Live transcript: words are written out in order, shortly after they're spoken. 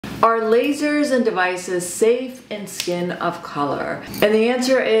Are lasers and devices safe in skin of color? And the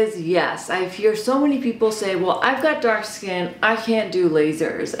answer is yes. I hear so many people say, well, I've got dark skin, I can't do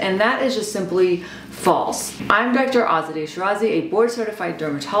lasers. And that is just simply false. I'm Dr. Azadeh Shirazi, a board-certified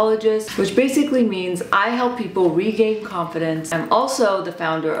dermatologist, which basically means I help people regain confidence. I'm also the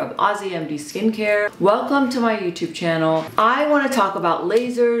founder of AziMD Skincare. Welcome to my YouTube channel. I want to talk about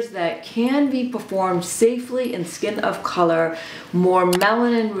lasers that can be performed safely in skin of color, more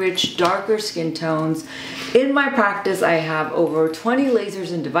melanin-rich, darker skin tones. In my practice, I have over 20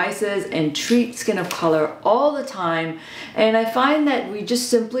 lasers and devices and treat skin of color all the time. And I find that we just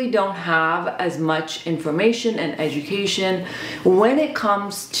simply don't have as much information and education when it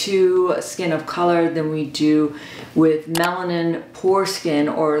comes to skin of color than we do with melanin poor skin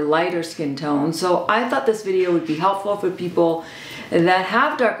or lighter skin tones. So I thought this video would be helpful for people that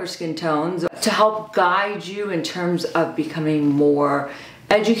have darker skin tones to help guide you in terms of becoming more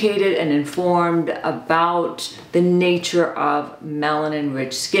educated and informed about the nature of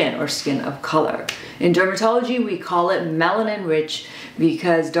melanin-rich skin or skin of color. In dermatology, we call it melanin-rich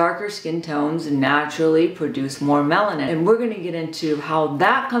because darker skin tones naturally produce more melanin. And we're going to get into how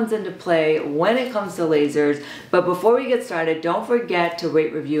that comes into play when it comes to lasers. But before we get started, don't forget to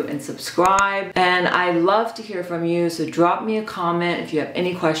rate, review, and subscribe. And I'd love to hear from you, so drop me a comment if you have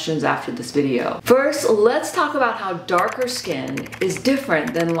any questions after this video. First, let's talk about how darker skin is different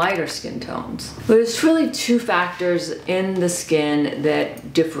than lighter skin tones. There's really two factors in the skin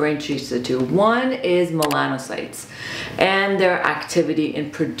that differentiates the two. One is melanocytes and their activity in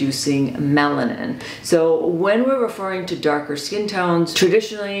producing melanin. So when we're referring to darker skin tones,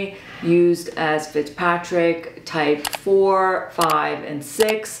 traditionally used as Fitzpatrick type 4, 5, and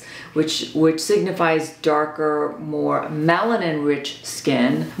 6, which signifies darker, more melanin-rich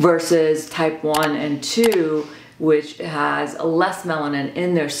skin, versus type 1 and 2, which has less melanin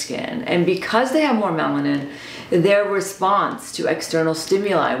in their skin. And because they have more melanin, their response to external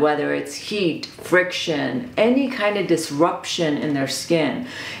stimuli, whether it's heat, friction, any kind of disruption in their skin,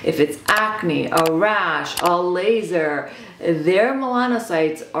 if it's acne, a rash, a laser, their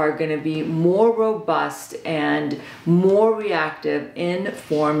melanocytes are going to be more robust and more reactive in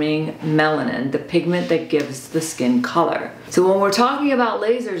forming melanin, the pigment that gives the skin color. So when we're talking about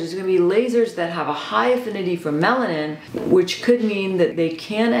lasers, there's going to be lasers that have a high affinity for melanin, which could mean that they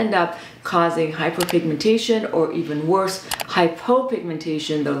can end up causing hyperpigmentation or even worse,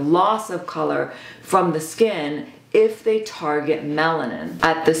 hypopigmentation, the loss of color from the skin if they target melanin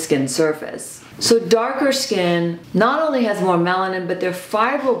at the skin surface. So darker skin not only has more melanin, but their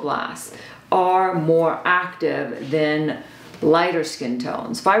fibroblasts are more active than lighter skin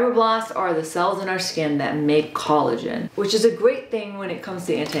tones. Fibroblasts are the cells in our skin that make collagen, which is a great thing when it comes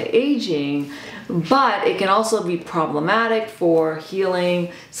to anti-aging, but it can also be problematic for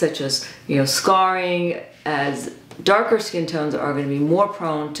healing, such as scarring, as darker skin tones are going to be more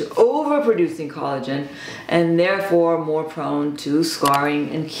prone to overproducing collagen and therefore more prone to scarring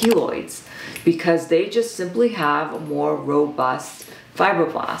and keloids because they just simply have more robust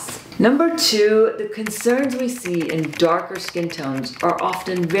fibroblasts. Number two, the concerns we see in darker skin tones are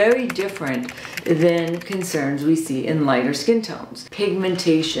often very different than concerns we see in lighter skin tones.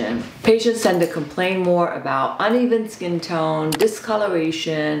 Pigmentation. Patients tend to complain more about uneven skin tone,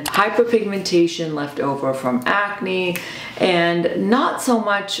 discoloration, hyperpigmentation left over from acne, and not so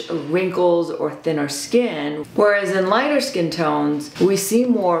much wrinkles or thinner skin, whereas in lighter skin tones, we see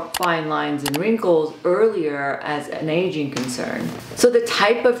more fine lines and wrinkles earlier as an aging concern. So the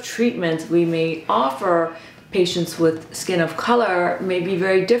type of treatments we may offer patients with skin of color may be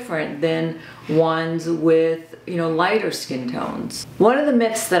very different than ones with lighter skin tones. One of the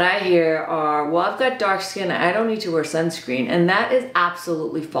myths that I hear are, well, I've got dark skin, I don't need to wear sunscreen. And that is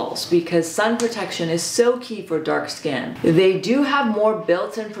absolutely false because sun protection is so key for dark skin. They do have more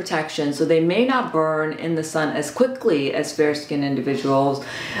built-in protection, so they may not burn in the sun as quickly as fair-skinned individuals,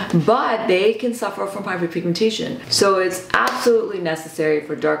 but they can suffer from hyperpigmentation. So it's absolutely necessary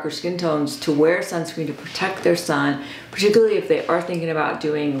for darker skin tones to wear sunscreen to protect their sun, particularly if they are thinking about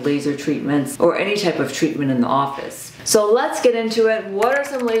doing laser treatments or any type of treatment in the office. So let's get into it. What are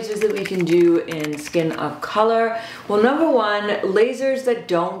some lasers that we can do in skin of color? Well, number one, lasers that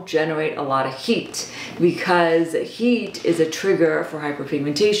don't generate a lot of heat, because heat is a trigger for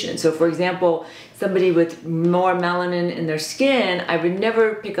hyperpigmentation. So for example, somebody with more melanin in their skin, I would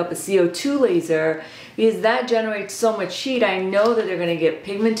never pick up a CO2 laser because that generates so much heat. I know that they're going to get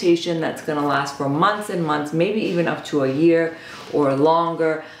pigmentation that's going to last for months and months, maybe even up to a year or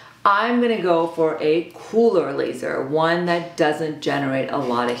longer. I'm gonna go for a cooler laser, one that doesn't generate a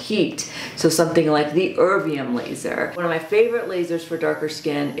lot of heat. So something like the erbium laser. One of my favorite lasers for darker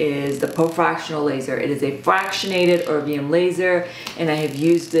skin is the profractional laser. It is a fractionated erbium laser, and I have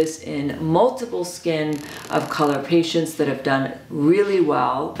used this in multiple skin of color patients that have done really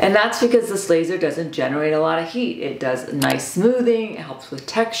well. And that's because this laser doesn't generate a lot of heat. It does nice smoothing, it helps with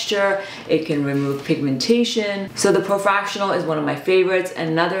texture, it can remove pigmentation. So the profractional is one of my favorites.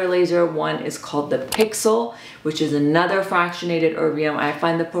 Another laser one is called the Pixel, which is another fractionated erbium. I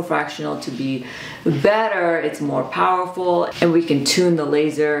find the profractional to be better, it's more powerful, and we can tune the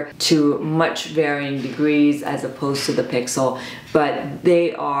laser to much varying degrees as opposed to the Pixel, but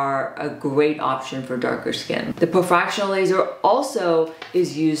they are a great option for darker skin. The profractional laser also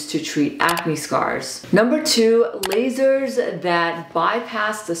is used to treat acne scars. Number 2, lasers that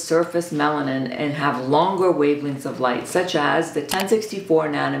bypass the surface melanin and have longer wavelengths of light, such as the 1064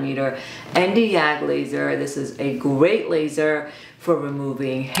 nanometer ND-YAG laser. This is a great laser for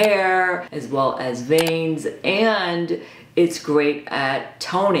removing hair as well as veins, and it's great at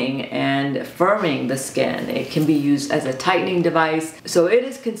toning and firming the skin. It can be used as a tightening device. So it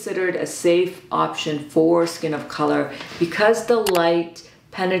is considered a safe option for skin of color because the light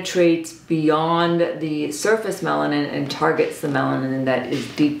penetrates beyond the surface melanin and targets the melanin that is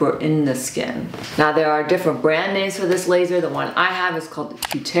deeper in the skin. Now there are different brand names for this laser. The one I have is called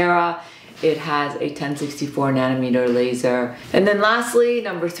Cutera. It has a 1064 nanometer laser. And then lastly,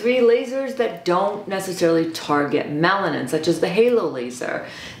 number 3, lasers that don't necessarily target melanin, such as the halo laser.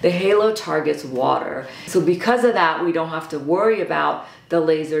 The halo targets water. So because of that, we don't have to worry about the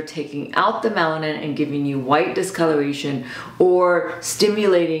laser taking out the melanin and giving you white discoloration or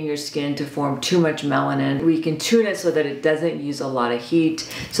stimulating your skin to form too much melanin. We can tune it so that it doesn't use a lot of heat.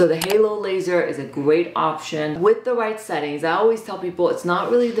 So the halo laser is a great option with the right settings. I always tell people it's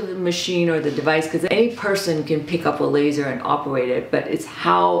not really the machine or the device, because any person can pick up a laser and operate it, but it's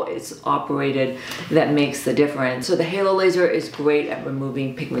how it's operated that makes the difference. So the halo laser is great at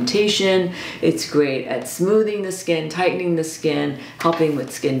removing pigmentation. It's great at smoothing the skin, tightening the skin, helping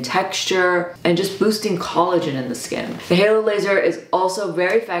with skin texture, and just boosting collagen in the skin. The halo laser is also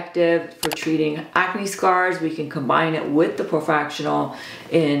very effective for treating acne scars. We can combine it with the profractional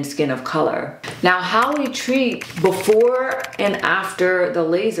in skin of color. Now, how we treat before and after the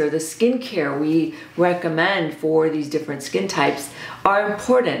laser, the skincare we recommend for these different skin types are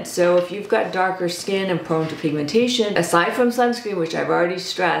important. So if you've got darker skin and prone to pigmentation, aside from sunscreen, which I've already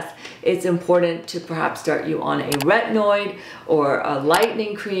stressed, it's important to perhaps start you on a retinoid or a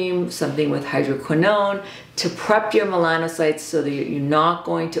lightening cream, something with hydroquinone, to prep your melanocytes so that you're not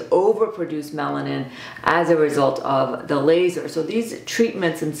going to overproduce melanin as a result of the laser. So these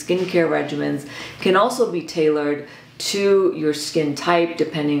treatments and skincare regimens can also be tailored to your skin type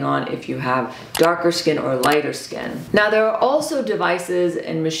depending on if you have darker skin or lighter skin. Now there are also devices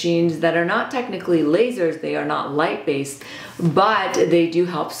and machines that are not technically lasers, they are not light-based, but they do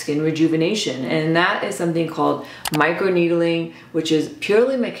help skin rejuvenation, and that is something called microneedling, which is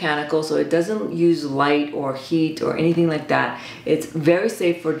purely mechanical, so it doesn't use light or heat or anything like that. It's very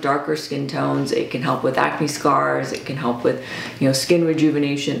safe for darker skin tones. It can help with acne scars, it can help with, skin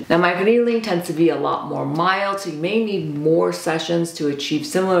rejuvenation. Now microneedling tends to be a lot more mild, so you may need more sessions to achieve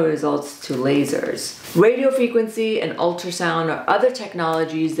similar results to lasers. Radio frequency and ultrasound are other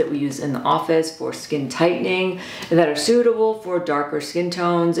technologies that we use in the office for skin tightening that are suitable for darker skin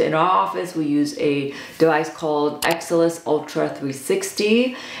tones. In our office, we use a device called Excelus Ultra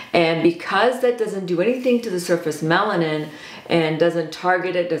 360, and because that doesn't do anything to the surface melanin and doesn't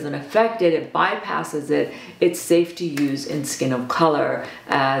target it, doesn't affect it, it bypasses it, it's safe to use in skin of color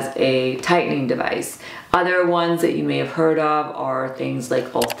as a tightening device. Other ones that you may have heard of are things like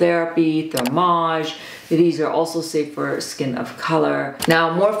Ultherapy, Thermage. These are also safe for skin of color.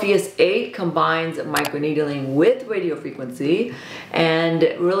 Now, Morpheus 8 combines microneedling with radiofrequency, and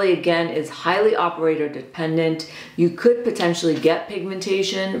really, again, is highly operator dependent. You could potentially get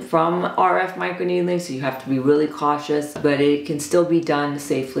pigmentation from RF microneedling, so you have to be really cautious, but it can still be done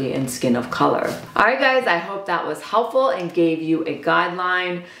safely in skin of color. All right, guys, I hope that was helpful and gave you a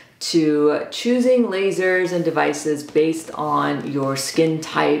guideline to choosing lasers and devices based on your skin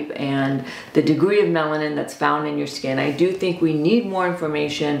type and the degree of melanin that's found in your skin. I do think we need more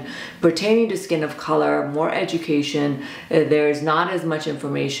information pertaining to skin of color, more education. There's not as much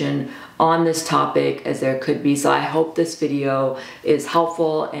information on this topic as there could be, so I hope this video is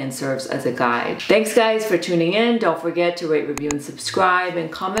helpful and serves as a guide. Thanks guys for tuning in. Don't forget to rate, review, and subscribe,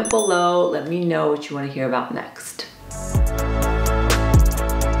 and comment below. Let me know what you want to hear about next.